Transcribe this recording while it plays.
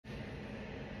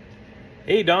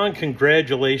Hey Don,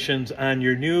 congratulations on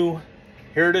your new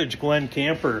Heritage Glen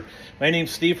camper. My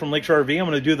name's Steve from Lakeshore RV. I'm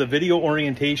going to do the video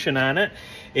orientation on it,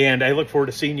 and I look forward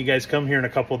to seeing you guys come here in a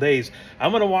couple days.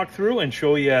 I'm going to walk through and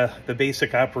show you the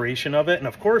basic operation of it, and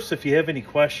of course, if you have any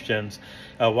questions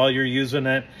while you're using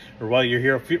it or while you're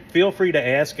here, feel free to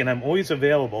ask, and I'm always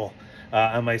available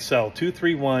on my cell,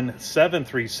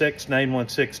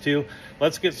 231-736-9162.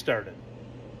 Let's get started.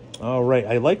 All right,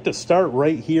 I like to start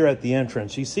right here at the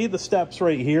entrance. You see the steps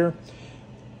right here?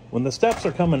 When the steps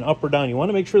are coming up or down, you want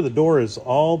to make sure the door is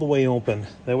all the way open.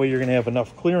 That way you're going to have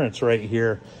enough clearance right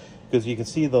here, because you can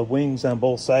see the wings on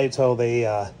both sides, how they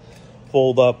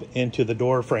fold up into the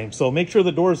door frame. So make sure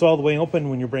the door is all the way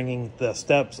open when you're bringing the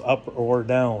steps up or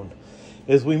down.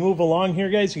 As we move along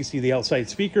here, guys, you see the outside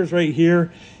speakers right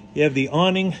here. You have the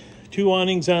awning, two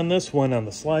awnings on this, one on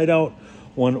the slide out,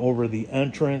 one over the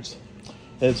entrance.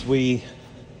 As we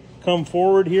come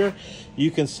forward here, you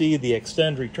can see the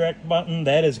extend retract button.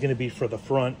 That is going to be for the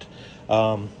front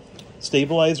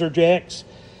stabilizer jacks.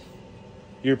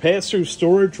 Your pass-through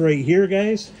storage right here,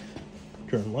 guys.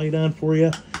 Turn the light on for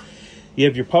you. You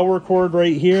have your power cord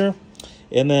right here.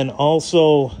 And then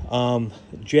also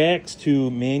jacks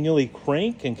to manually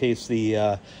crank in case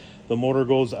the motor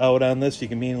goes out on this. You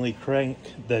can manually crank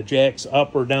the jacks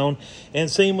up or down.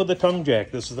 And same with the tongue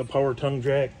jack. This is a power tongue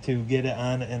jack to get it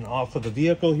on and off of the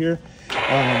vehicle here.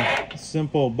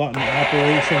 Simple button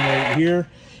operation right here.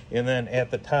 And then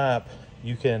at the top,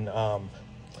 you can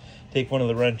take one of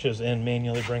the wrenches and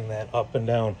manually bring that up and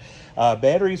down.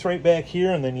 Batteries right back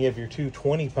here. And then you have your two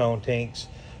 20-pound tanks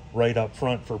right up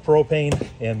front for propane.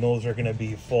 And those are going to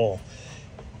be full.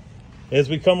 As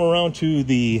we come around to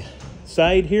the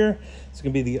side here, it's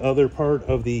going to be the other part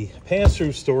of the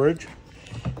pass-through storage.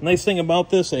 Nice thing about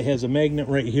this, it has a magnet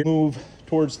right here. Move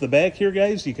towards the back here,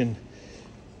 guys. You can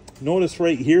notice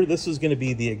right here, this is going to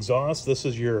be the exhaust. This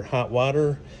is your hot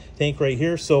water tank right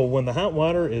here. So when the hot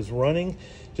water is running,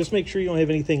 just make sure you don't have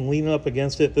anything leaning up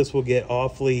against it. This will get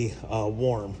awfully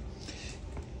warm.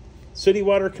 City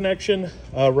water connection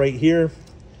right here.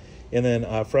 And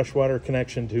then fresh water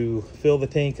connection to fill the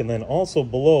tank. And then also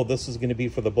below, this is going to be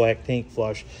for the black tank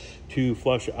flush to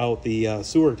flush out the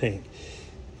sewer tank.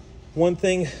 One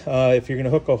thing, if you're going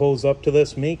to hook a hose up to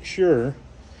this, make sure,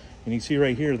 and you see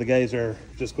right here, the guys are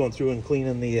just going through and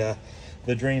cleaning the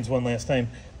drains one last time.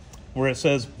 Where it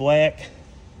says black,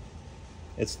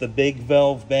 it's the big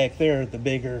valve back there, the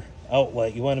bigger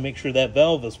outlet. You want to make sure that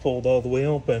valve is pulled all the way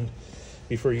open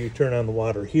before you turn on the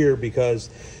water here, because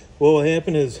what will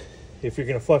happen is, if you're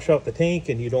going to flush out the tank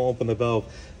and you don't open the valve,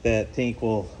 that tank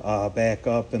will back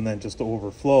up and then just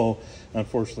overflow,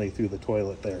 unfortunately, through the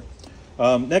toilet there.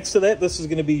 Next to that, this is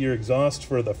going to be your exhaust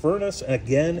for the furnace.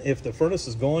 Again, if the furnace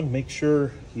is going, make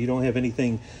sure you don't have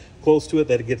anything close to it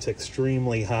that it gets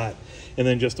extremely hot. And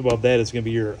then just above that is going to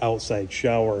be your outside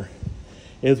shower.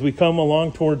 As we come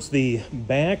along towards the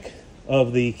back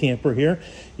of the camper here,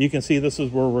 you can see this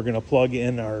is where we're going to plug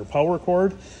in our power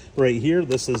cord. Right here,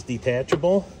 this is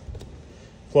detachable.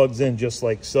 Plugs in just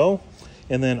like so.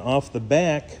 And then off the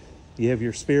back, you have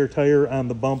your spare tire on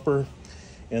the bumper.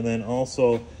 And then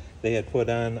also, they had put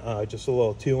on just a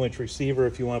little 2-inch receiver.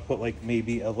 If you want to put like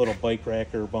maybe a little bike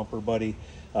rack or bumper buddy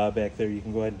back there, you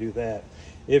can go ahead and do that.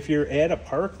 If you're at a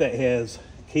park that has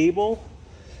cable,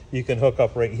 you can hook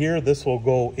up right here. This will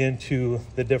go into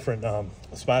the different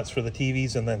spots for the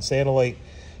TVs, and then satellite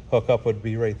hookup would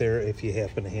be right there if you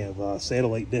happen to have a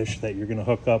satellite dish that you're going to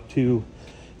hook up to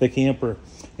the camper.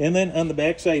 And then on the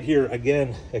back side here,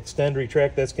 again, extend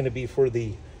retract. That's going to be for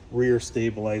the rear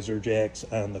stabilizer jacks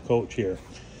on the coach here.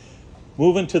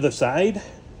 Moving to the side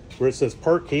where it says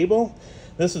park cable,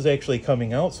 this is actually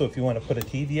coming out. So if you want to put a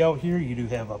TV out here, you do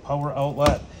have a power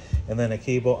outlet and then a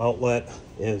cable outlet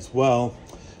as well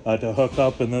to hook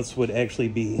up. And this would actually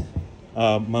be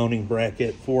a mounting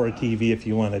bracket for a TV if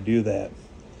you want to do that.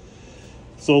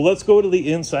 So let's go to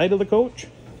the inside of the coach.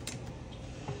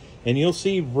 And you'll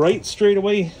see right straight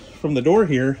away from the door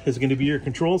here is going to be your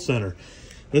control center.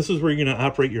 This is where you're going to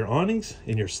operate your awnings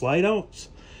and your slide outs,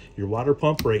 your water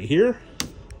pump right here,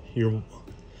 your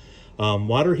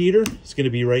water heater is going to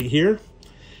be right here,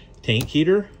 tank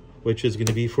heater, which is going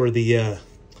to be for the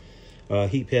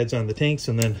heat pads on the tanks,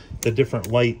 and then the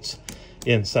different lights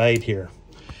inside here.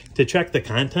 To check the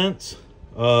contents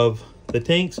of the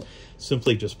tanks,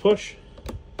 simply just push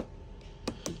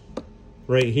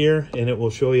right here and it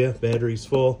will show you batteries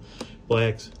full,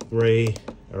 blacks, gray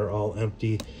are all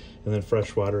empty, and then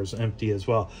fresh water is empty as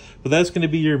well. But that's going to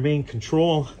be your main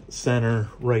control center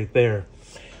right there.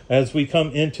 As we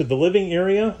come into the living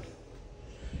area,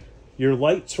 your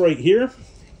lights right here,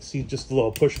 see just a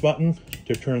little push button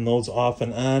to turn those off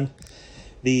and on.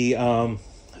 The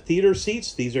theater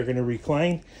seats, these are going to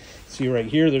recline. See right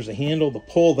here, there's a handle to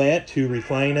pull that to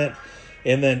recline it.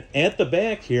 And then at the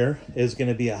back here is going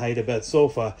to be a hide-a-bed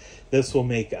sofa. This will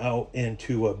make out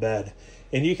into a bed.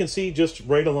 And you can see just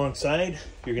right alongside,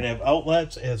 you're going to have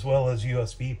outlets as well as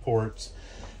USB ports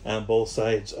on both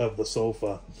sides of the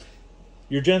sofa.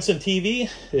 Your Jensen TV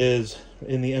is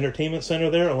in the entertainment center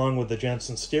there, along with the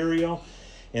Jensen stereo.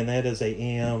 And that is a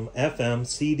AM, FM,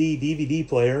 CD, DVD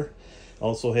player.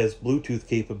 Also has Bluetooth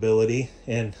capability.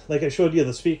 And like I showed you,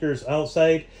 the speakers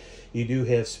outside, you do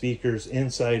have speakers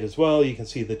inside as well. You can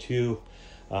see the two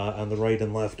on the right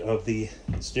and left of the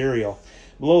stereo.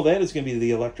 Below that is going to be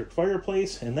the electric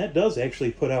fireplace, and that does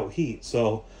actually put out heat.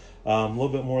 So a little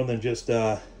bit more than just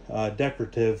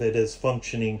decorative. It is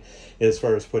functioning as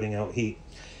far as putting out heat.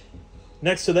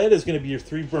 Next to that is going to be your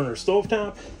 3-burner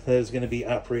stovetop. That is going to be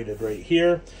operated right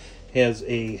here. Has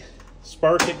a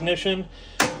spark ignition,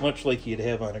 much like you'd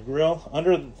have on a grill.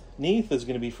 Underneath is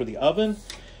going to be for the oven.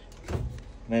 And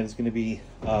that is going to be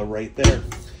right there.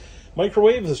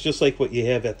 Microwave is just like what you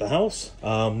have at the house.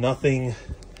 Nothing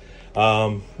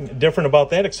different about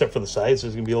that except for the size.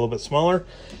 It's going to be a little bit smaller.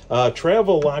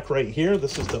 Travel lock right here.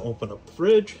 This is to open up the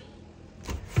fridge.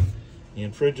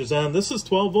 And fridge is on. This is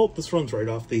 12 volt. This runs right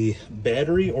off the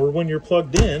battery, or when you're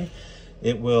plugged in,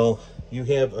 you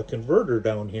have a converter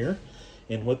down here.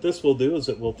 And what this will do is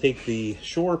it will take the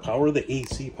shore power, the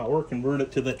AC power, convert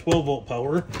it to that 12 volt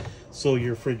power, so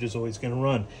your fridge is always going to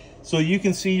run. So you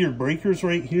can see your breakers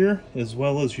right here, as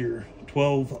well as your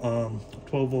 12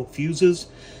 volt fuses,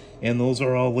 and those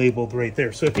are all labeled right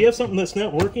there. So if you have something that's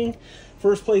not working,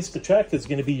 first place to check is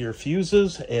going to be your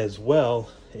fuses as well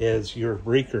as your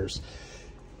breakers.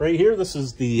 Right here, this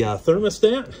is the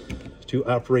thermostat to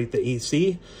operate the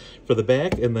AC for the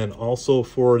back, and then also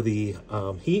for the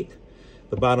heat.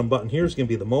 The bottom button here is going to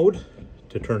be the mode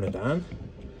to turn it on.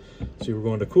 So we're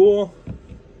going to cool,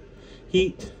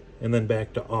 heat, and then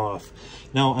back to off.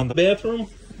 Now on the bathroom,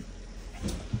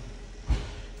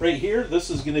 right here, this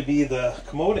is going to be the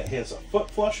commode. It has a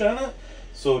foot flush on it.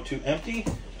 So to empty,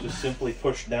 just simply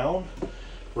push down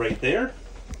right there.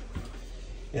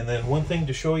 And then one thing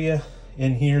to show you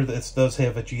in here, this does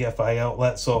have a GFI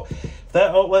outlet. So if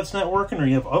that outlet's not working, or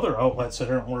you have other outlets that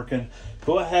aren't working,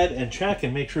 go ahead and check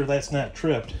and make sure that's not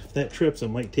tripped. If that trips, it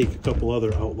might take a couple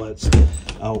other outlets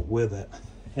out with it.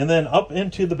 And then up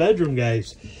into the bedroom,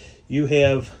 guys, you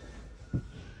have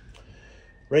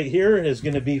right here is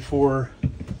going to be for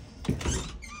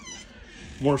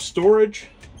more storage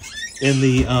in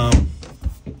the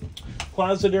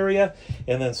closet area,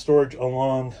 and then storage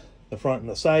along the front and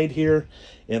the side here,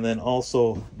 and then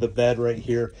also the bed right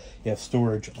here. You have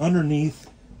storage underneath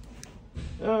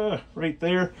right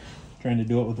there. Trying to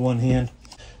do it with one hand.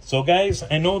 So guys,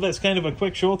 I know that's kind of a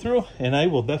quick show through, and I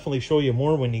will definitely show you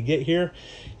more when you get here.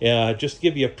 Just to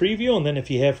give you a preview, and then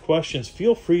if you have questions,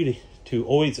 feel free to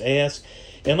always ask.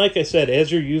 And like I said,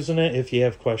 as you're using it, if you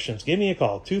have questions, give me a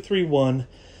call,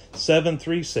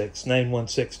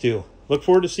 231-736-9162. Look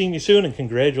forward to seeing you soon, and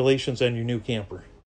congratulations on your new camper.